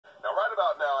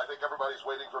think everybody's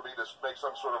waiting for me to make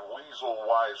some sort of weasel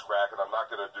wisecrack, and I'm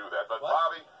not going to do that. But what?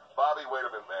 Bobby, wait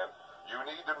a minute, man. You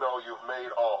need to know you've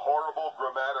made a horrible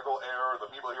grammatical error.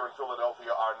 The people here in Philadelphia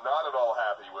are not at all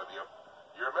happy with you.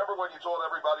 You remember when you told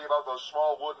everybody about those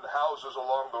small wooden houses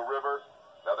along the river?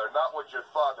 Now, they're not what you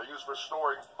thought. They're used for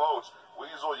storing boats.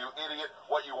 Weasel, you idiot.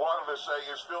 What you wanted to say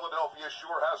is Philadelphia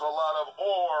sure has a lot of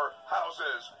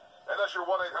OarHouses. And that's your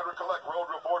 1-800-COLLECT road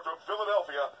report from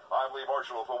Philadelphia. I'm Lee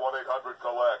Marshall for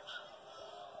 1-800-COLLECT.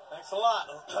 Thanks a lot,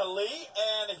 Lee.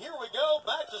 And here we go.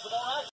 Back to some more action.